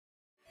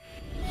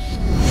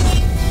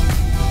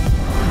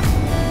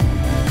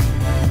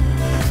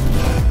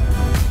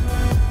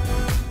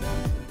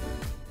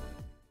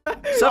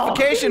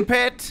Suffocation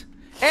pit.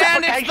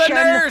 And it's the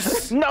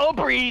nurse! No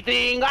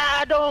breathing.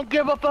 I don't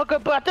give a fuck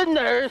about the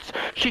nurse.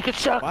 She can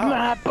suck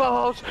my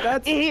balls,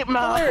 eat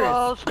my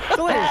balls,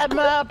 have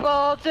my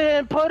balls,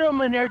 and put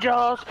them in their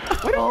jaws.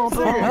 What?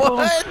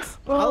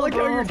 I like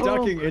how you're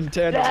ducking in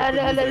tandem.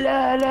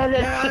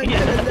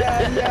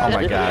 Oh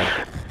my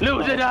god.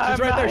 Losing She's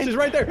right there. She's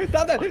right there.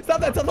 Stop that.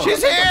 Stop that. Stop that.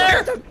 She's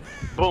here!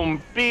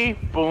 Boom, beep,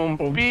 boom,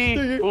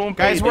 beep, boom,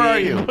 guys, where are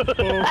you?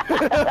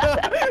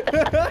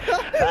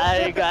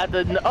 I got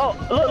the. Oh,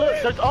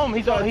 look, there's Ohm.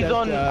 He's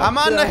on. I'm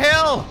on the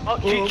hill. Oh,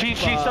 she's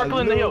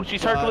circling the hill.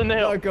 She's circling the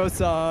hill.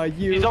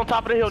 She's on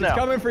top of the hill now. She's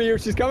coming for you.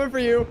 She's coming for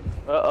you.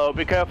 Uh-oh,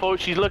 be careful.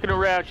 She's looking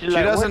around. She's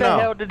like, doesn't where the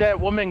know. hell did that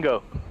woman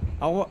go?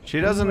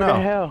 She doesn't Where know.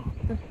 the hell?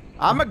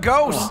 I'm a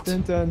ghost.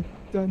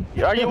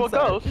 Are you a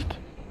ghost?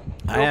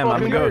 I am.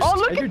 I'm a ghost. Oh,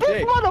 look at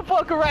this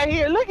motherfucker right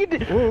here. Look at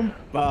this.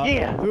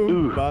 Yeah.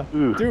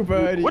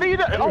 What are you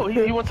doing? Oh,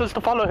 he wants us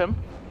to follow him.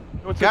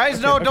 Guys,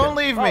 no, don't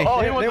leave me.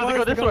 Oh, he wants us to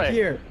go this way.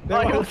 Here.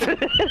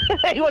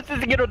 He wants us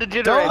to get on the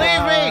generator. Don't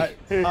leave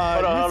me.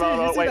 Hold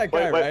on. Wait.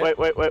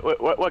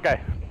 What guy?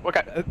 What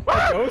guy?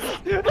 Ghost?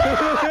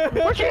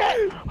 Where's she at?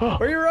 Where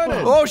are you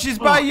running? Oh, she's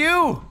by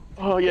you.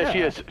 Oh, yeah,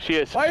 she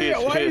is. Why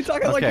are you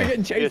talking like you're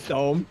getting chased,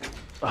 Ohm?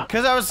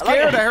 Because I was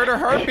scared. I heard her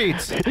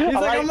heartbeats. He's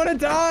like, I'm gonna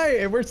die,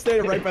 and we're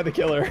standing right by the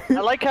killer. I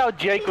like how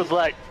Jake was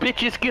like,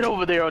 bitches, get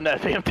over there on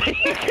that damn thing.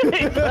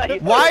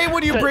 Like, why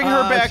would you bring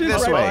her back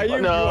this way?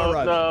 No.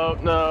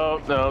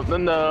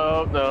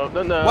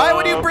 Why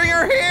would you bring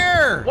her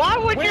here? Why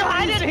would you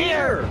hide it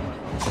here?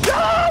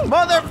 No!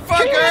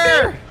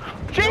 Motherfucker!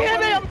 She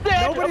hit me, I'm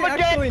dead. I'm a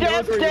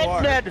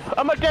dead.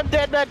 I'm a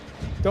dead.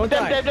 Don't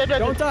die.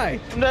 Don't die.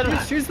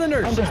 She's the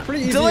nurse. She's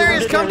pretty easy.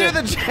 Delirious, come to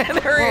the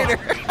generator.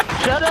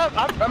 Shut up.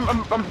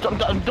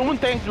 I'm doing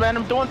things, man.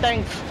 I'm doing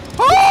things.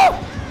 Oh!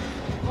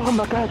 Oh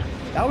my god.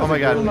 That was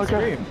a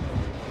scream.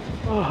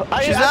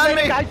 She's on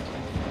me. Guys.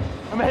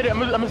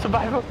 I'm a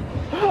survivor.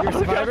 You're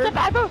a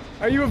survivor?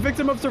 Are you a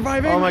victim of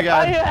surviving? Oh my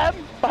god. I am.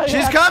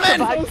 She's coming.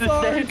 So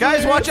sorry,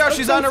 guys, watch out.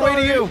 She's on her way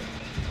to you.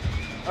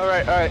 All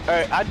right.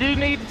 I do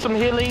need some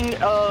healing.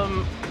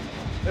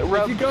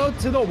 If you go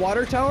to the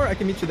water tower, I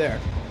can meet you there.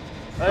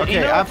 Okay, you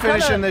know, I'm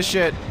finishing this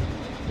shit.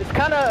 It's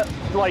kind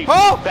of like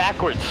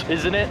backwards,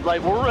 isn't it?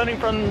 Like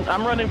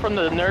I'm running from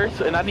the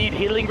nurse, and I need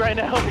healing right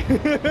now.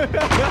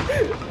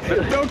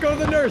 Don't go to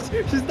the nurse.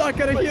 She's not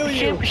gonna heal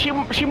you.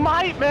 She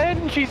might,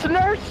 man. She's a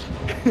nurse.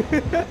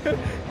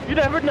 You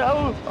never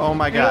know. Oh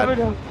my god. You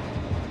never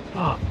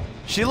know.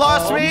 She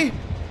lost me.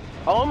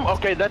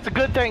 Okay, that's a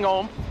good thing,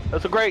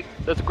 That's a great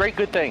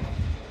good thing.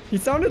 He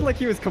sounded like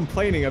he was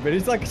complaining of it.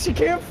 He's like, she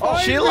can't find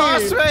me. She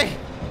lost me.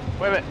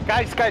 Wait a minute,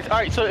 guys. All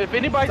right, so if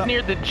anybody's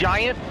near the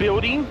giant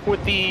building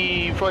with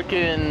the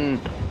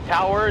fucking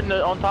tower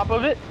on top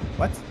of it.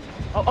 What?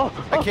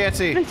 I can't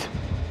see.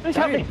 Please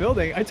help me.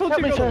 Building. I told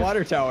you to go to the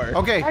water tower.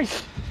 Okay.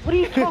 Guys, what are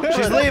you talking about?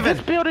 She's leaving.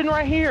 This building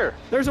right here.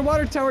 There's a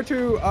water tower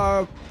too,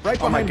 right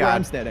behind where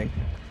I'm standing.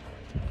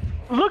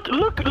 Look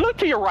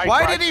to your right.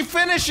 Why did he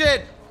finish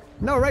it?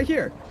 No, right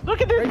here. Look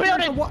at this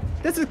building.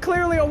 This is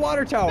clearly a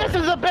water tower. This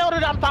is a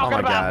building I'm talking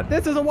about. God.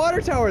 This is a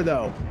water tower,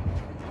 though.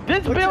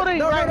 This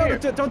building right here.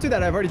 No, don't do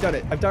that. I've already done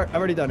it. I've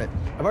already done it.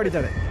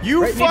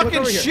 You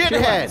fucking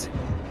shithead.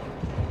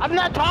 I'm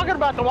not talking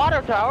about the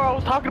water tower. I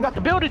was talking about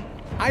the building.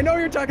 I know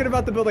you're talking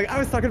about the building. I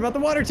was talking about the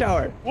water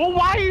tower. Well,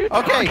 why are you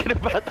talking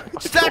about the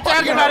Stop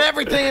talking about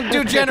everything and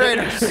do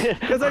generators.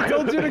 Because I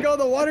told you to go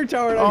to the water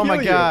tower and I'll Oh my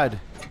heal god.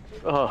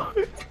 Oh.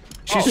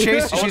 She's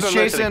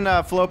chasing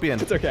Fallopian.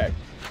 It's okay.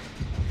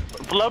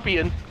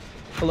 Fallopian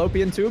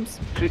tubes?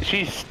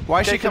 Why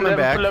is she coming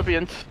back?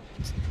 Fallopians.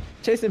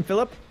 Chasing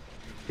Philip?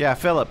 Yeah,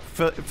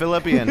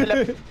 Philippian.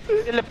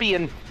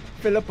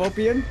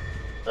 Philippopian?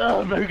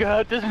 Oh my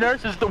god, this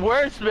nurse is the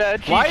worst, man.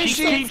 Why is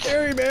she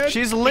scary, man?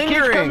 She's lingering.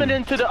 lingering. She keeps coming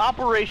into the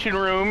operation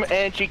room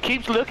and she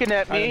keeps looking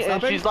at me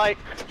and she's like,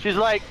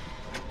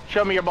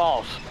 show me your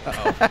balls.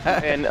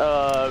 And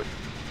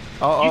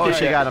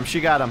she got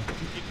him.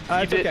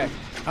 It's okay.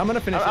 I'm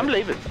gonna finish. I'm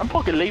leaving. I'm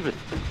fucking leaving.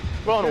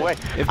 Going away.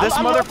 If this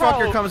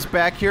motherfucker comes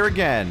back here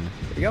again,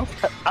 there you go.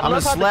 I'm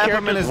gonna slap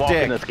him in his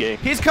dick.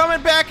 He's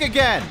coming back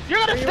again.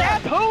 You're gonna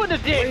stab who in the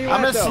dick?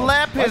 I'm gonna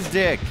slap his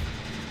dick.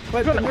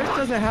 But the nurse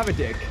doesn't have a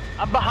dick.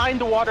 I'm behind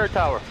the water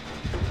tower.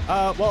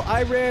 Well,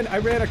 I ran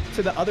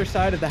to the other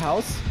side of the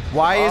house.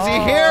 Why is he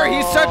here?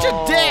 He's such a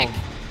dick.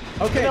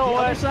 Okay, the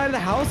other side of the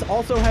house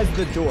also has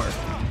the door.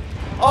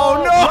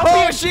 Oh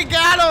no! She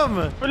got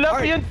him.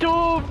 Fallopian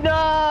tube,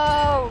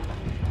 no!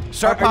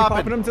 Start Are you popping.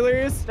 popping them,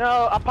 Delirious?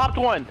 No, I popped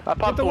one.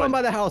 Get the one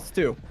by the house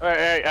too. All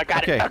right, I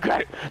got it. I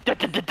got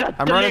it.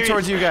 I'm running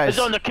towards you guys. It's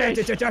on the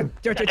case. Are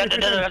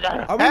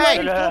we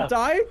letting Philip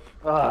die?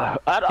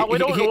 We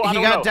don't know.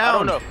 He got down. I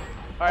don't know.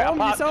 All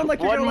right, you sound like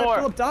you're gonna let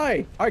Philip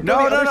die. All right,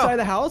 go to the other side of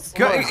the house.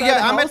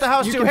 Yeah, I'm at the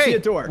house too. Hey,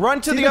 run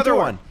to the other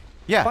one.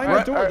 Yeah, find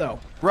the door though.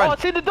 Run. Oh, I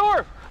see the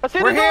door.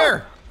 We're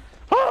here.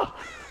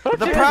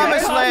 The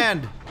promised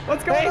land.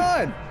 What's going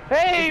on?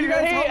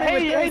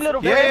 Hey,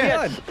 little boy.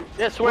 Yeah.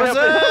 Yes, we're What's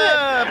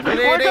up,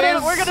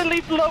 ladies? We're gonna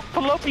leave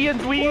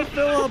fallopians.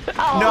 No.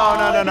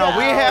 No.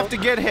 We have to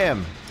get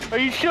him. Are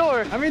you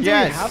sure? I mean,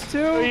 yes. do we have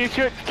to? Are you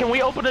sure? Can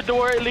we open the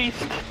door at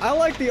least? I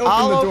like the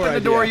I'll open open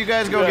the door. You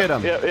guys go get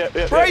him.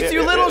 Bryce,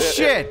 you little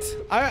shit.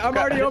 I'm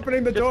already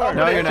opening the door.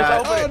 No, you're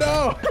not. Oh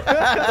no.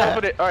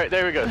 Open it. All right,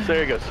 there we go.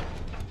 There he goes.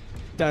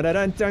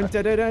 Dun.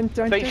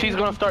 Think she's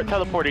gonna start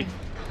teleporting.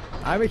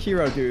 I'm a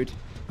hero, dude.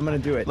 I'm gonna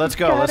do it. Let's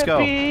go. Let's go.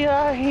 Gotta be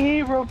a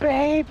hero,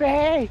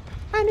 baby.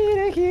 I need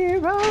a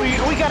hero.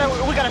 We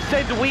gotta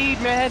save the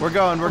weed, man. We're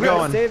going. We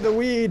gotta save the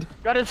weed.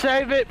 Gotta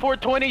save it.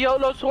 420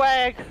 YOLO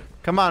swag.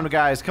 Come on,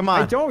 guys. Come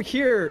on. I don't.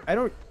 She's Oh,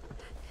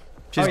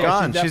 yeah,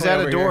 gone. she's She's at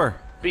a definitely door.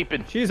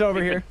 Beeping. She's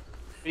over here.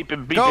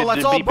 Beeping. Go.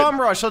 Let's all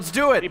bum rush. Let's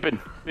do it. Beeping.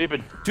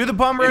 Do the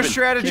bum rush Get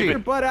strategy. your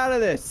butt out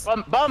of this.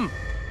 Bum.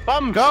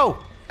 Go.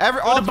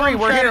 All three.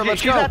 We're here.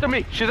 Let's go. She's after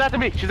me. She's after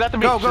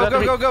me. Go.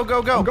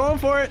 I'm going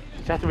for it.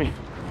 She's after me.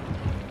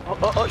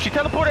 Oh, she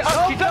teleported. No.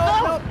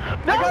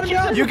 I got him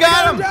down. You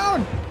got him.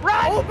 Down.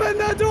 Right. Open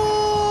the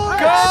door.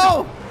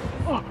 Go.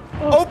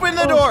 Open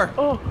the door.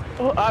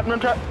 I'm gonna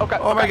try. Okay.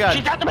 Oh my God.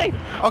 She's after me.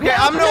 Okay,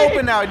 I'm gonna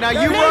open now. Now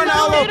you run,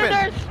 I'll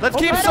open. Let's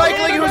keep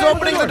cycling. Who's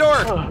opening the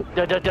door?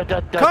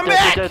 Come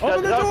back.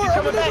 Open the door.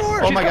 Open the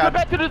door. Oh my God.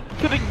 Back to the.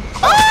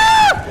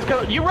 Ah!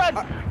 You run.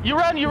 Open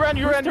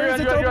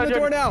the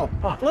door now.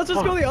 Let's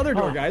just go the other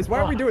door, guys. Why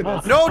are we doing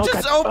this? No,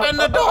 just open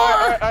the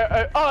door.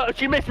 Oh,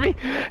 she missed me.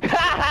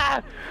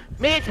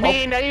 Miss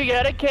me, now you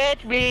gotta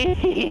catch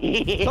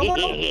me. Someone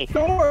open the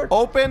door.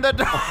 Open the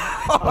door.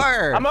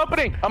 I'm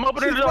opening the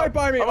She's door. right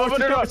by me. I'm opening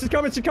the door. She's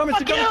coming.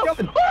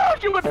 Oh,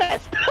 she went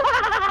past.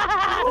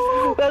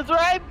 That's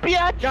right,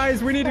 bitch.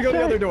 Guys, we need to go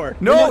the other door.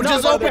 No,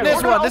 just open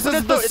this one. This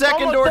is the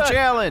second door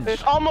challenge.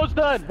 It's almost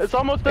done.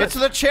 It's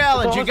the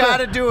challenge. You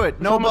gotta do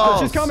it. No balls.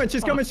 She's coming.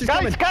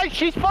 Guys,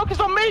 she's focused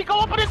on me.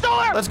 Go open the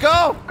door. Let's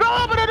go. Go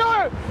open the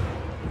door.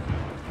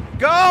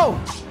 Go.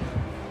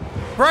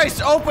 Bryce,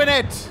 open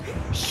it.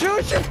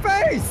 Shoot your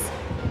face.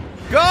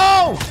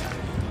 Go.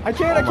 I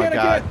can't. Oh my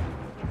God.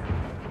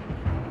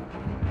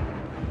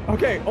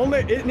 Okay,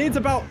 it needs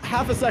about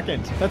half a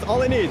second. That's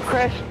all it needs.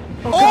 Crash.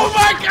 Oh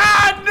my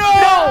God,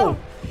 no.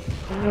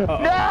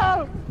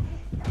 No.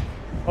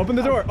 Open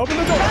the door. Open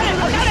the door.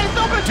 I got it. It's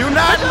open. Do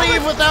not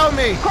leave without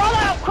me. Crawl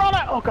out.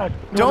 Oh God.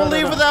 Don't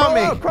leave without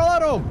me. Crawl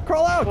out, Ohm.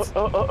 Crawl out.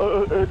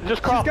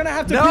 Just crawl. She's gonna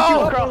have to pick you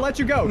up or let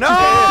you go. No. She's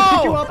gonna have to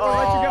pick you up or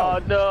let you go. Oh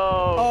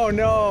no. Oh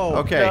no.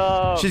 Okay.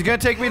 No. She's gonna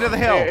take me to the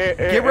hill.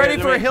 Get ready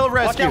for a hill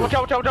rescue. Watch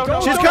out.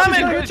 She's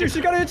coming. She's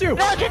gonna hit you.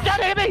 No, she's trying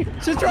to hit me.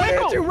 She's trying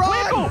to hit you.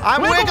 Run.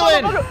 I'm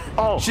wiggling.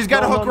 Oh, She's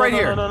got a hook right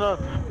here. No.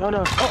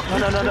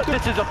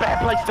 This is a bad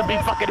place to be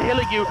fucking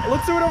healing you.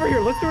 Let's do it over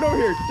here.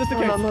 Just in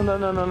case.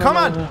 No. Come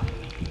on.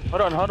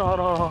 Hold on.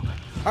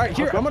 All right,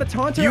 here. I'm gonna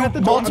taunt her You at the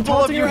door.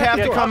 multiple of you have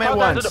to come at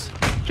once.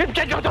 I'm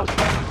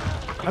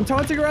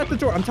taunting her at the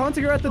door. Oh,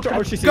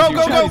 she sees Go.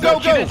 you. She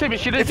didn't see me.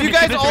 If you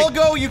guys all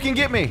go, you can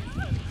get me.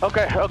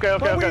 Okay. I'm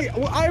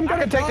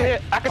gonna take the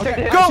hit. I can take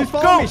the hit. Go,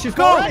 She's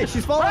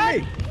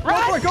following me.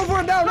 Right. Go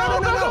for it now. No.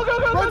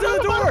 Run to the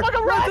door. She's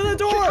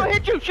gonna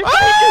hit you. She's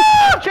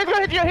gonna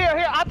hit you.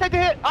 Here. I'll take the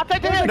hit.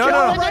 No.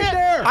 Right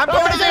there. I'm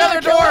going to the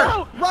other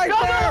door. Right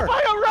there.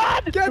 Run.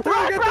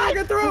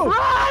 Get through.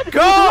 Run.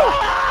 Go.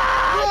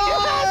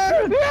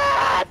 Run.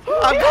 Yes.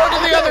 I'm going to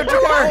the other door.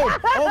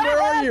 Oh,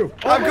 where are you?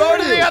 I'm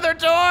going to the other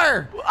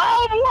door.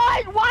 Oh,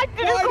 why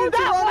did you go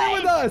that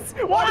way?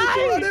 Why did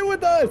you run in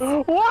with us?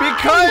 Why?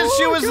 Because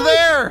she was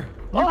there.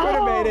 You could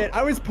have made it.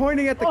 I was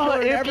pointing at the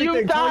killer and everything. If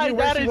you died,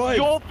 that is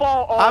your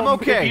fault. I'm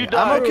okay.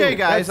 I'm okay,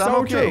 guys. I'm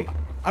okay.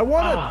 I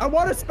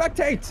want to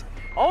spectate.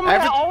 Oh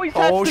man, always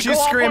has to she's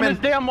go screaming. On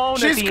this damn moan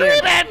She's at the end.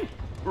 screaming.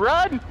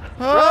 Run.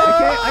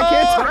 I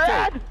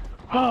can't spectate.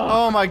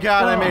 Oh my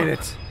God, I made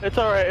it. It's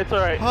all right.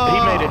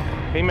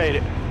 He made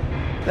it.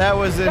 That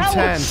was intense.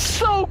 That was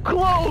so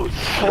close.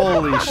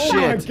 Holy shit.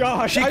 Oh my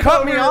gosh. She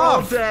cut me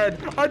off. I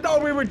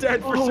thought we were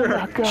dead for sure.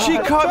 My God. She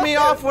cut me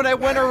off when I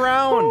went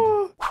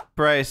around.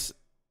 Bryce,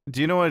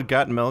 do you know what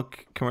Got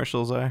Milk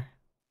commercials are?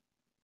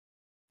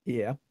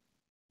 Yeah.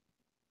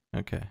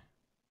 Okay.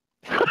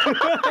 All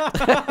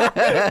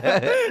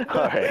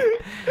right.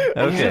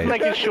 Okay. Just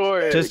making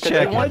sure. Just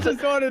checking. I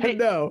just wanted to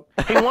know.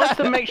 He wants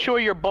to make sure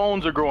your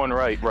bones are growing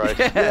right, Bryce.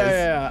 Yes.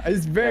 Yeah.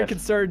 He's very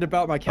concerned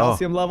about my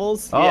calcium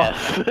levels. Oh.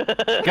 Yes.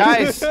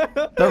 Guys,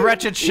 the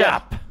Wretched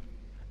Shop.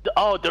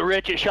 Oh, the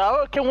Wretched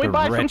Shop. Can we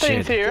buy some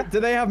things here? Do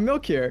they have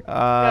milk here? You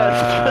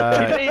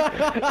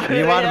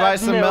want to buy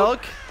some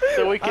milk?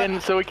 So we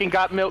can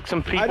got milk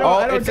some people. I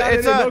don't got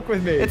any milk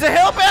with me. It's a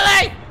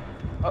hillbilly!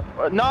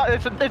 No,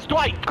 it's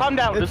Dwight. Calm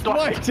down. It's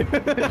Dwight. He's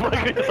at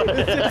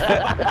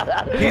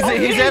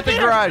the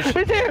garage.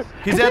 He's here.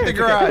 He's at the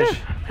garage.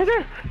 He's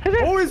here.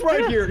 Oh, he's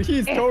right here.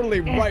 He's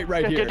totally right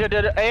here.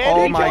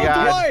 Oh my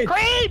God. Dwight.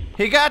 Great.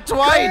 He got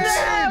Dwight.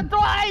 Yeah,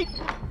 Dwight.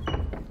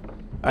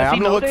 Alright, I'm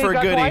gonna look for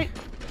a goodie.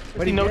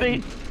 What do you know? Oh,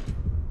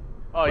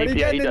 what are you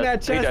getting in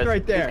that chest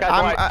right there?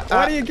 What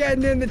are you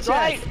getting in the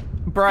chest?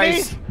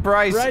 Bryce.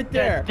 Bryce. Right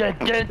there.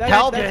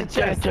 Help.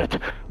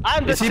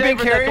 I'm the Is he being savior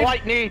that carried?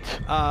 Dwight needs.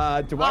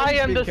 Dwight I is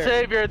am being the carried.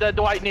 savior that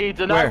Dwight needs,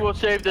 and Where? I will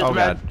save this Oh,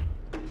 man. God.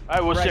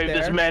 I will Right save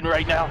this there. man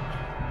right now.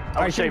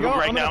 I will save him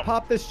right I'm now. gonna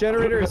pop this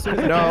generator as soon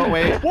as No,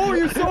 wait. Whoa,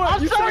 you saw it!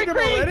 I'm You sorry, saved him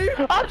Green! already?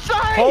 I'm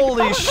sorry!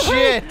 Holy I'm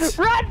shit.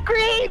 sorry. Run,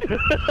 Green!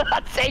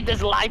 I saved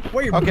his life.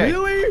 Wait, Okay.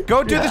 really?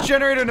 Go do this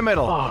generator in the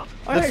middle.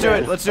 Let's do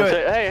it. Let's do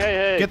it.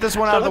 Hey. Get this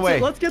one out of the way.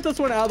 Let's get this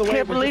one out of the I way.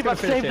 can't believe I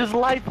saved his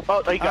life.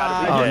 Oh, he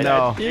got him. Oh, He's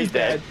no. dead. He's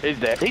dead. He's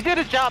dead. He did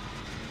his job.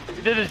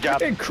 He did his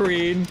job. And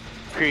Crean.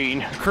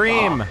 Green.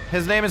 Cream.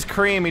 His name is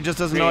Cream. He just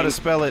doesn't know how to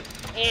spell it.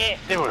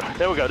 There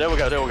we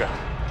go.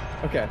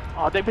 Okay.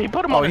 Oh, he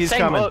put him on the he's same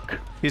coming. hook.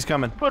 He's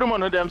coming. Put him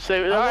on the damn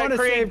save. I want to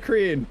save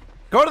Crean.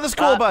 Go to the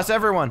school bus,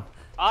 everyone.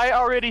 I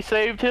already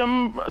saved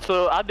him,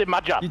 so I did my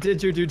job. You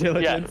did your due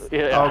diligence.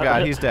 Yeah. Oh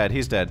god, he's dead.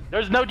 He's dead.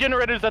 There's no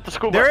generators at the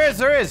school bus.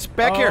 There is.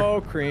 Back here. Oh,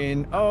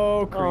 Crean.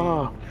 Oh,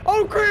 Crean.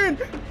 Oh, Crean!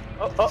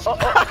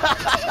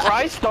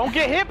 Bryce, don't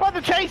get hit by the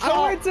chainsaw. I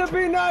want it to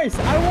be nice.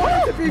 I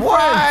want it to be friends.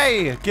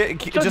 Why?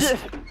 Just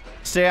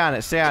stay on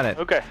it. Stay on it.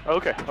 Okay.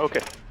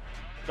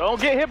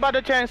 Don't get hit by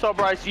the chainsaw,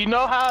 Bryce. You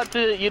know how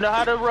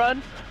to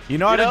run. You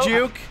know how to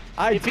juke?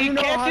 If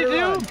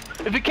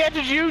he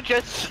catches you,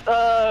 just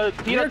tell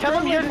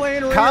him you're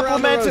playing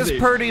Compliments his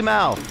purdy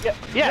mouth.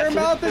 Yeah, Your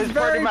mouth is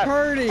very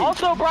purdy.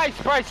 Also, Bryce,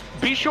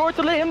 be sure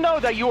to let him know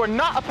that you are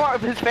not a part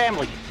of his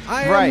family.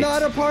 I am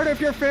not a part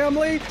of your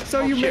family,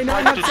 so you may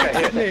not have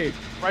sex with me.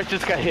 Bryce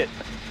just got hit.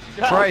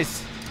 No.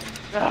 Bryce.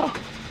 No.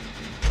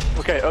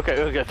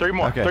 Okay. Three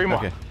more.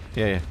 Okay.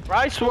 Yeah.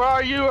 Bryce, where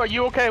are you? Are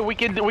you okay? We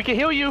can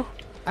heal you.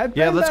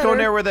 Yeah, let's go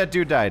near where that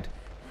dude died.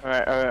 All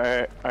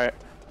right.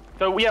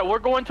 So yeah, we're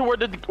going to where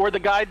the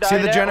guy died. See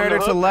the generator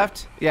to the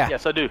left? Yeah.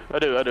 Yes, I do.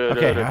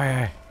 Okay. All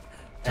right.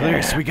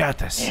 Delirious, we got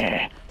this.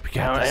 Yeah. We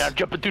got this. I'm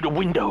jumping through the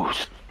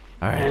windows.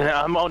 All right.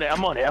 Yeah, I'm on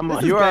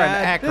it. You are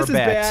an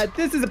acrobat.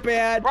 This is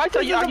bad. Bryce,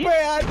 this is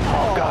bad.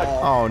 Oh God.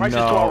 Oh Bryce is to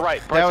no. our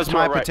right. That was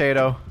my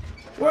potato.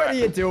 What are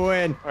you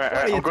doing? All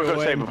right. I'm gonna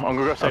go save him.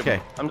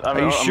 Okay. I'm Are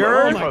you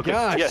sure? I'm Oh my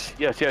gosh.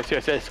 Yes.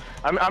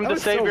 I'm the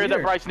savior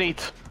that Bryce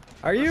needs.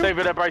 Are you? The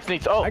savior that Bryce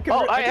needs. Oh, I could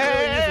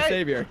really use a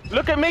savior.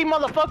 Look at me,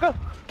 motherfucker.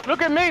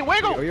 Look at me.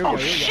 Wiggle. Here we go.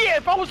 Shit,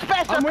 if I was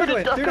faster, I'm I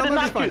wiggling. could Dude, have I'm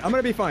knocked you.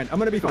 gonna be fine. I'm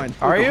gonna be fine.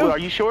 Are you? Are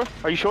you sure?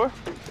 I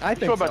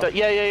think Sure about so. that?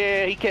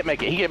 Yeah. He can't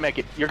make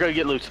it. You're gonna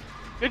get loose.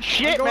 Good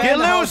shit, man. Get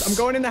loose. I'm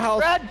going in the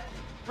house. Run.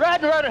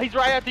 He's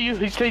right after you.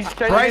 He's chasing.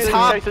 Bryce,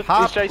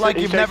 hop like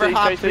you've never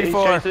hopped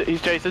before.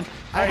 He's chasing.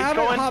 I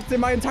haven't hopped in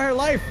my entire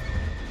life.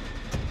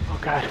 Oh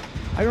God.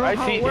 I don't know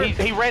how it works.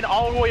 He ran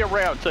all the way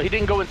around, so he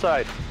didn't go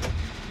inside.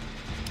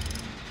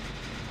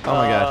 Oh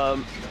my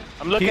god.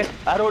 I'm looking.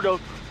 I don't know.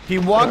 He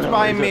walked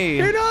by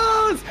me. He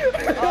knows!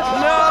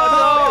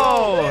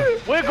 No!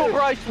 Wiggle,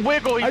 Bryce.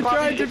 Wiggle. I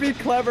tried to be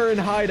clever and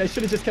hide. I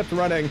should have just kept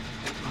running.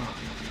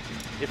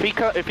 If he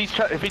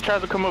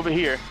tries to come over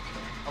here,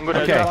 I'm gonna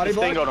Okay. this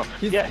thing on him.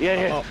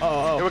 Yeah.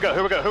 Oh. Here we go.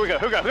 Boom,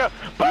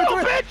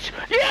 bitch!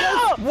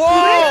 Yeah!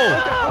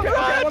 Whoa! Okay,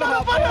 I wanna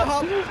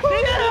hop.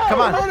 Yeah!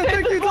 Come on. I wanna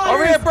take these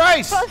Over here,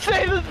 Bryce! I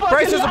saved his fucking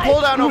Bryce, there's a life.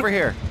 pull down over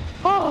here.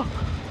 Oh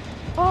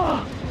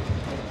god.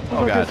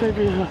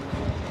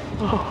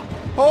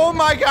 Oh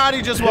my god,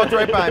 he just walked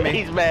right by me.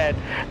 He's mad.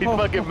 He's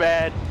fucking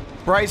mad.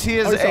 Bryce, he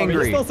is He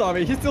angry. still saw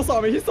me. He still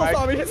saw me. Bryce, No! no.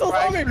 You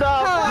were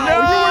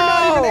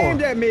not even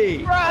aimed at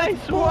me.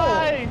 Bryce,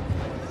 why?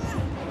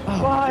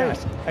 Oh Why? gosh.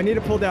 I need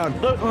to pull down.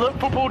 Look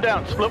for pull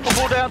downs.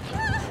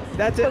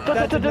 That's it.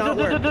 That did not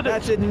work.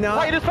 That did not.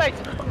 Right in his face.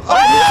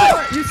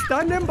 Oh! You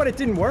stunned him, but it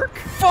didn't work.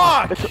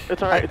 Fuck!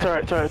 It's alright.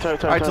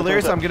 Alright,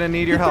 Delirious, I'm gonna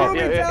need your help.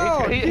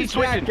 He's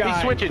switching.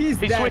 He's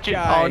switching.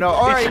 Guy. Oh no,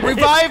 alright,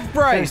 revive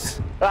Bryce!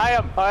 I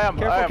am.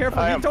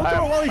 Careful. Don't do it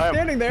while he's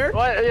standing there.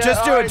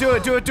 Just do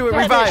it,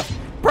 revive!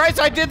 Bryce,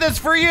 I did this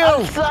for you!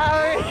 I'm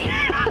sorry.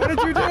 What did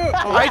you do?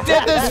 Oh, I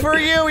did this for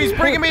you! He's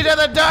bringing me to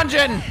the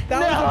dungeon!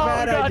 that was a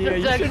bad idea.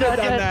 You shouldn't have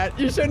done that.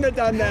 You shouldn't have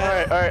done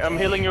that. Alright, I'm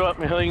healing you up.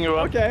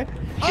 Okay.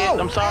 Shit,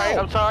 I'm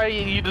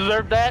sorry. You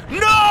deserve that. No!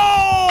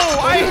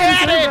 I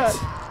had it!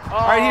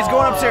 Alright,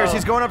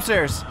 he's going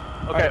upstairs.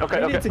 Okay.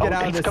 We need to get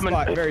out of this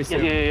spot very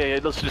soon. Yeah.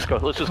 Let's just go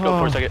for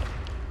a second.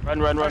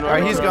 Run.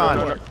 Alright, he's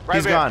gone.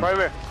 He's gone. Right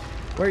there.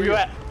 Where are you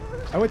at?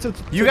 I went to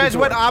You guys the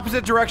went door.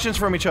 opposite directions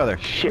from each other.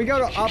 We go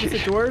to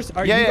opposite doors?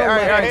 Yeah, you go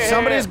alright. left.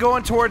 Somebody's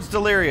going towards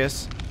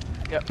Delirious.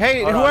 Yep.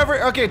 Hey,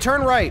 whoever, okay,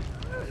 turn right.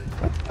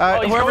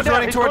 Whoever's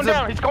running towards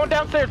him. He's going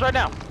downstairs right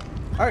now.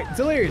 Alright,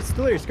 Delirious,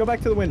 go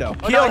back to the window.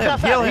 Heal him.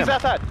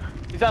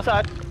 He's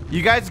outside.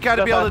 You guys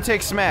gotta be able to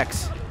take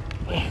smacks.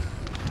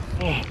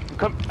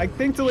 Come. I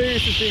think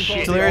Delirious is being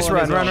false. Delirious,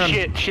 run.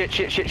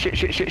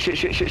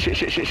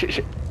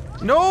 Shit.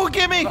 No,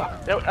 gimme!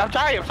 I'm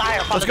sorry.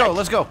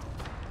 Let's go.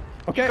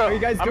 Okay, are you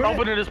guys doing I'm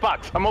opening this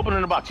box.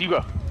 You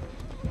go.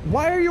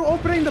 Why are you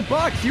opening the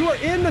box? You are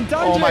in the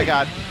dungeon! Oh my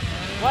god.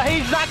 Well,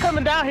 he's not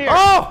coming down here.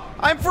 Oh!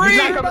 I'm free! He's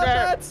not coming About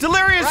down. that?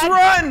 Delirious,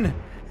 run!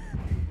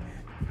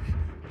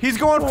 He's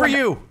going for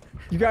you.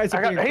 You guys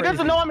are being He crazy.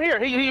 doesn't know I'm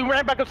here. He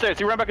ran back upstairs.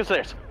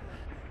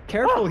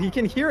 careful. He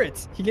can hear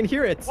it. He can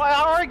hear it. Well,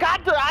 I already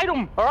got the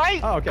item. All right.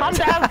 Oh, okay. Calm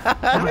down.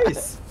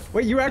 Nice.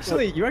 Wait, you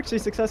actually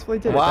successfully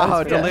did it. Wow,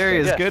 That is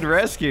Delirious, yes. good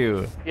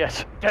rescue.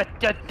 Yes.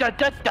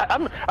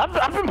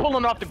 I've been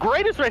pulling off the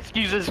greatest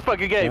rescues this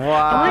fucking game.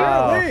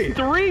 Wow.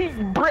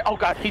 Oh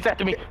god, he's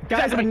after me.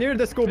 Guys, I'm near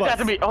the school bus. He's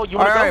after me. Oh, you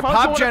wanna All go? right, Huh?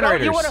 pop You wanna generators.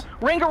 Go? You wanna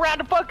ring around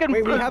the fucking?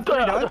 Wait, we have 3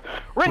 done?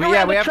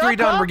 We have 3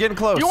 done. We're getting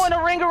close. You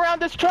wanna ring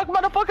around this truck,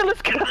 motherfucker?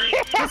 Let's go.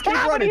 Just keep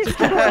running. Just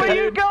keep Where running.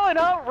 you going?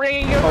 Oh,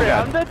 ring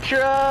around the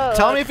truck.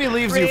 Tell me if he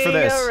leaves you for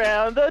this. Ring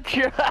around the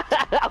truck.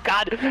 Oh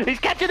god, he's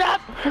catching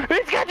up.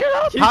 He's catching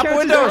up. He Pop catches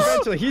windows. it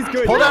eventually. He's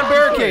good. Hold on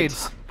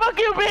barricades. Fuck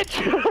you,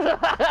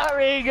 bitch!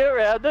 Ring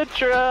around the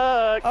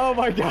truck. Oh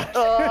my gosh.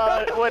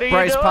 What are you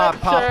Bryce, doing, pop.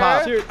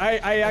 sir? Shoot,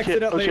 I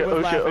accidentally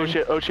was laughing.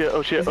 Oh shit!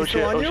 Is he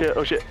still on you?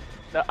 Oh shit!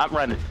 No, I'm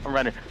running.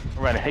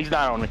 He's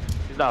not on me.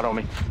 He's not on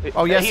me.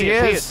 Oh yes, he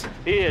is.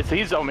 He is.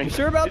 He's on me. You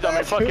sure about He's on me.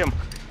 that? Fuck him.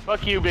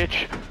 Fuck you,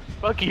 bitch.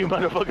 Fuck you,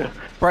 motherfucker.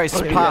 Bryce,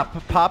 Okay.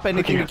 pop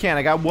anything you can.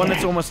 I got one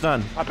that's almost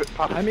done. Pop it.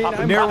 Pop it. I mean, pop it.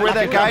 I'm Near where like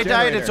that a guy died,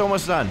 generator. it's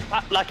almost done.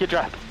 Pop like you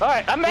drop. All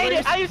right, I made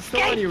it. I Still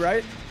on escaped. you,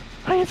 right?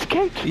 I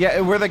escaped. Yeah,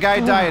 where the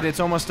guy died, it's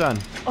almost done.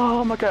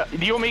 Oh my god.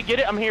 Do you want me to get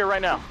it? I'm here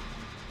right now.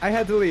 I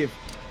had to leave.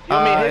 You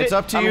want me to hit It's it?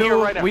 up to I'm here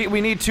you. right now.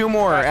 We need 2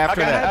 more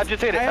after I got it. that. I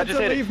just hit it. I I had just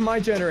to hit it. leave my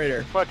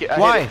generator. Fuck it. I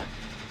hit Why?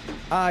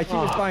 it. He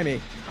was by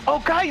me. Oh,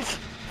 guys!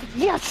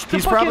 Yes!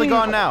 He's probably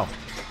gone now.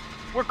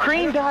 Where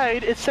Cream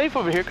died, it's safe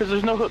over here because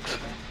there's no hooks.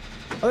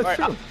 Oh, that's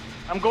All true. right,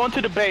 I'm going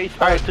to the base.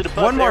 All right, to the bus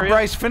one more, area.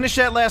 Bryce. Finish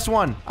that last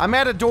one. I'm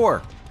at a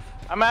door.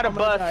 I'm at a I'm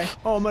gonna die. bus.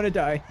 Oh, I'm gonna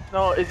die.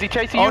 No, is he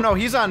chasing you? Oh no,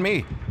 he's on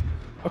me.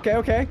 Okay,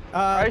 okay.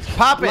 Bryce?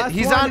 Pop it. last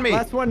He's one, on me.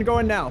 Last one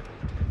going now.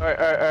 All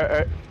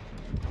right.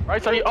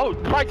 Bryce, are you? Oh,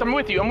 Bryce, I'm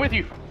with you.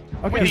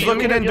 Okay. He's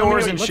looking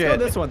indoors and Let's shit. go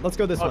this one. Let's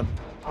go this one.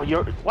 Oh,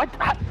 you're what?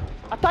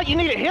 I thought you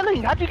needed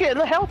healing. How'd you get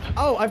the health?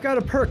 Oh, I've got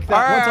a perk that All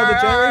right, once all the all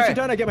right, generators all are right.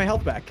 done, I get my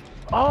health back.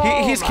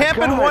 Oh, He's my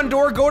camping God. one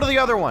door. Go to the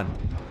other one.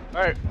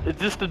 All right, is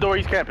this the door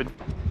he's camping?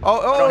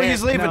 Oh, No,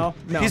 he's leaving. no,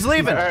 no. He's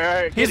leaving. All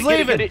right. He's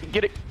leaving.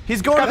 Get it.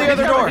 He's going to the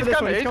other door.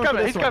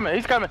 He's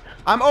coming.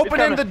 I'm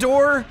opening the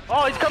door.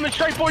 Oh, he's coming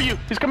straight for you.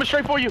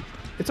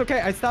 It's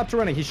okay. I stopped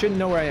running. He shouldn't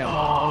know where I am.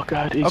 Oh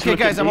God. Okay,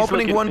 guys, I'm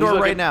opening one door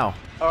right now.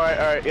 All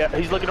right. Yeah,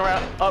 he's looking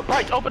around.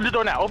 Bryce, open the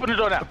door now.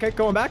 Okay,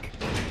 going back.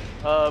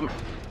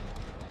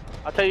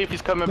 I'll tell you if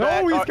he's coming No,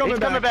 back. he's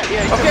coming back.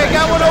 Yeah, he's Okay, I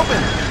got one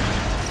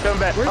open. coming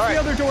back. Where's All the right.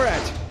 other door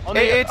at? On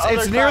the It's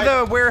other near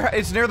side.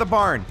 it's near the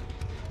barn,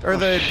 or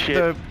the shit.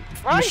 the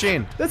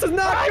machine. This is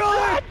not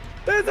good.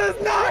 This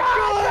is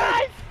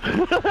not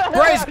good.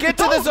 Bryce, get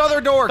to this other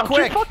door, Don't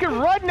quick. you fucking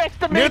run next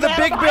to me, Near the man.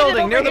 big I'm hiding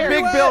building. Near over the here.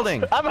 big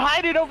building. I'm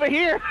hiding over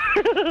here.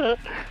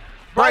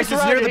 Bryce,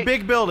 it's near the running.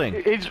 big building.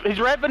 He's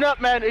revving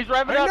up, man. He's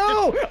revving I up.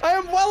 know. I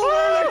am well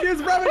aware that he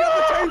is revving up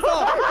the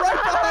chainsaw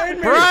right behind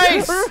me.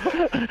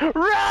 Bryce!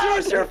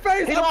 Run! Shush your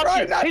face. He I'm lost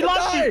trying you. not He to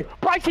lost die. you.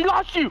 Bryce, he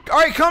lost you. All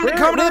right, come to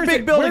Where the is big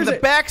it? building. Where is The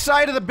it? back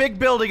side of the big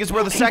building is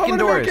where the I'm second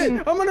door gonna is.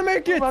 make it. I'm gonna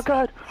make it. Oh my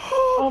God.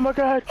 Oh my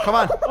God. Come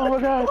on. Oh my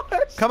God.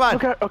 Come on.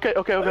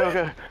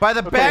 Okay. By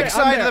the back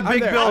side of the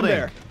big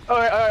building. All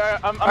right.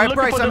 I'm All right, looking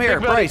Bryce, for the I'm big here.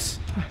 building. Bryce.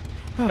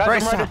 Guys,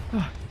 Bryce, I'm stop.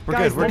 ready. We're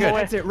Guys, good. We're good.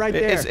 Exit right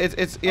there.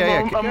 It's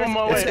yeah. I'm on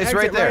my way. It's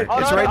right there. Oh,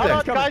 It's no, right no, there.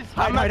 no, Guys,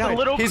 I'm at the Hide.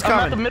 little. He's I'm at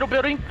coming. the middle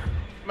building.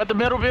 I'm at the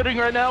middle building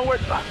right now.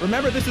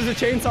 Remember, this is a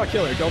chainsaw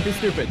killer. Don't be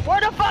stupid.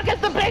 Where the fuck is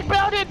the big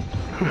building?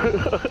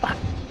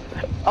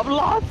 I'm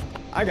lost.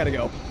 I gotta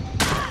go.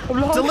 I'm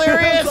lost.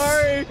 Delirious!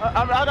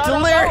 I'm sorry.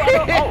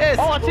 Delirious!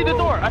 Oh, I see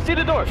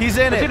the door. He's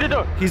in I see it. the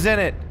door. He's in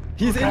it.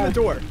 He's in the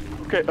door.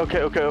 Okay.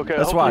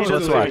 Let's watch. Hopefully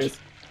Let's he watch. doesn't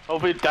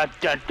Hopefully,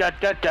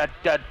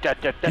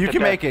 You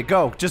can make it.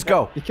 Go. Just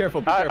go. Be careful.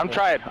 Be careful. I'm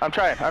trying.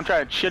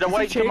 Should I Is he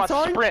wait till my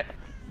chainsawing? sprint?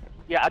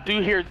 Yeah, I do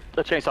hear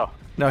the chainsaw.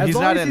 No, As he's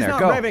long not as in he's there. not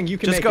Go. revving, you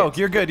can Just make go. it.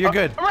 You're good. You're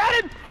good. I'm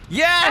running.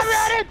 Yes!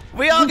 I'm ready.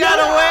 We all got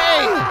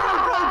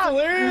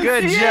away!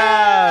 Good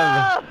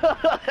job!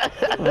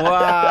 Wow!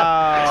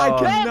 I That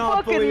cannot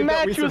fucking believe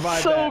that we match was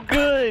survived so that.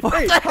 good. What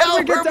Hey, the how did hell?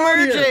 we get We're down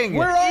here? merging!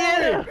 Where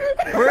are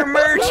we? We're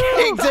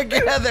merging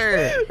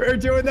together! We're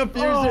doing the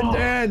fusion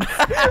dance.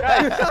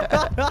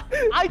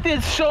 I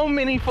did so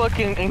many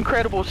fucking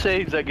incredible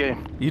saves that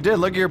game. You did.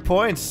 Look at your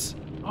points.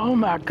 Oh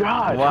my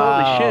God!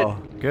 Wow. Holy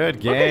shit! Good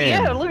Look at,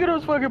 game. yeah, look at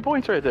those fucking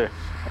points right there.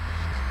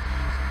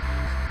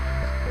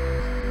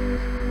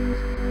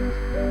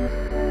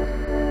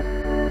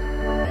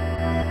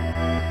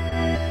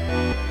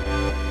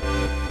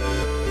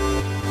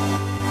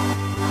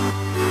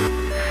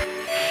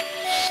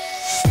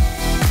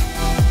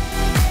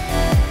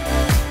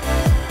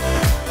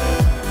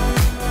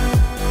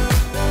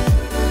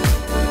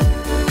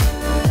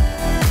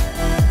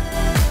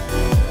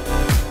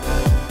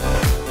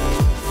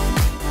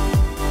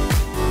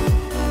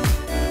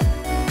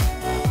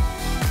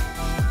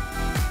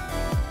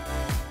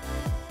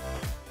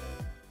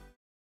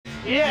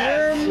 Yeah,